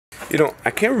You know,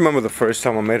 I can't remember the first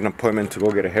time I made an appointment to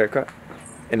go get a haircut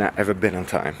and I ever been on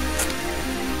time.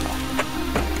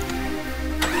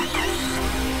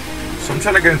 So I'm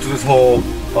trying to get into this whole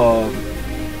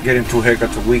getting 2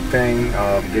 haircuts a week thing,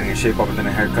 getting in shape up and then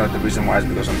a haircut. The reason why is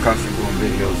because I'm constantly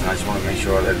doing videos and I just want to make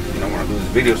sure that, you know, when I do these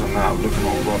videos I'm not looking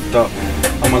all roughed up.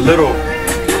 I'm a little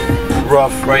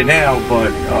rough right now, but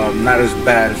not as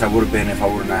bad as I would have been if I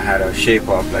would not had a shape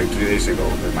up like 3 days ago.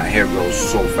 My hair grows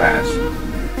so fast.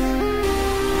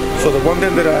 So the one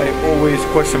thing that I always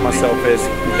question myself is,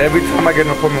 every time I get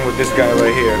an appointment with this guy right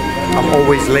here, I'm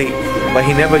always late. But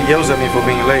he never yells at me for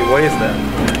being late. Why is that?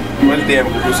 Well,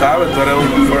 tiempo, tú sabes, tú eres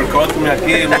un for customer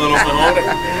aquí, uno de los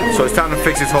mejores. So it's time to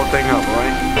fix this whole thing up,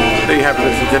 right? There you have it,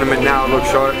 ladies and gentlemen. Now it looks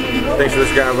sharp. Thanks for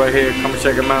this guy right here. Come and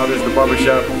check him out. This is the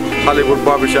Barbershop, Hollywood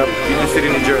Barbershop, Union City,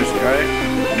 New Jersey, alright?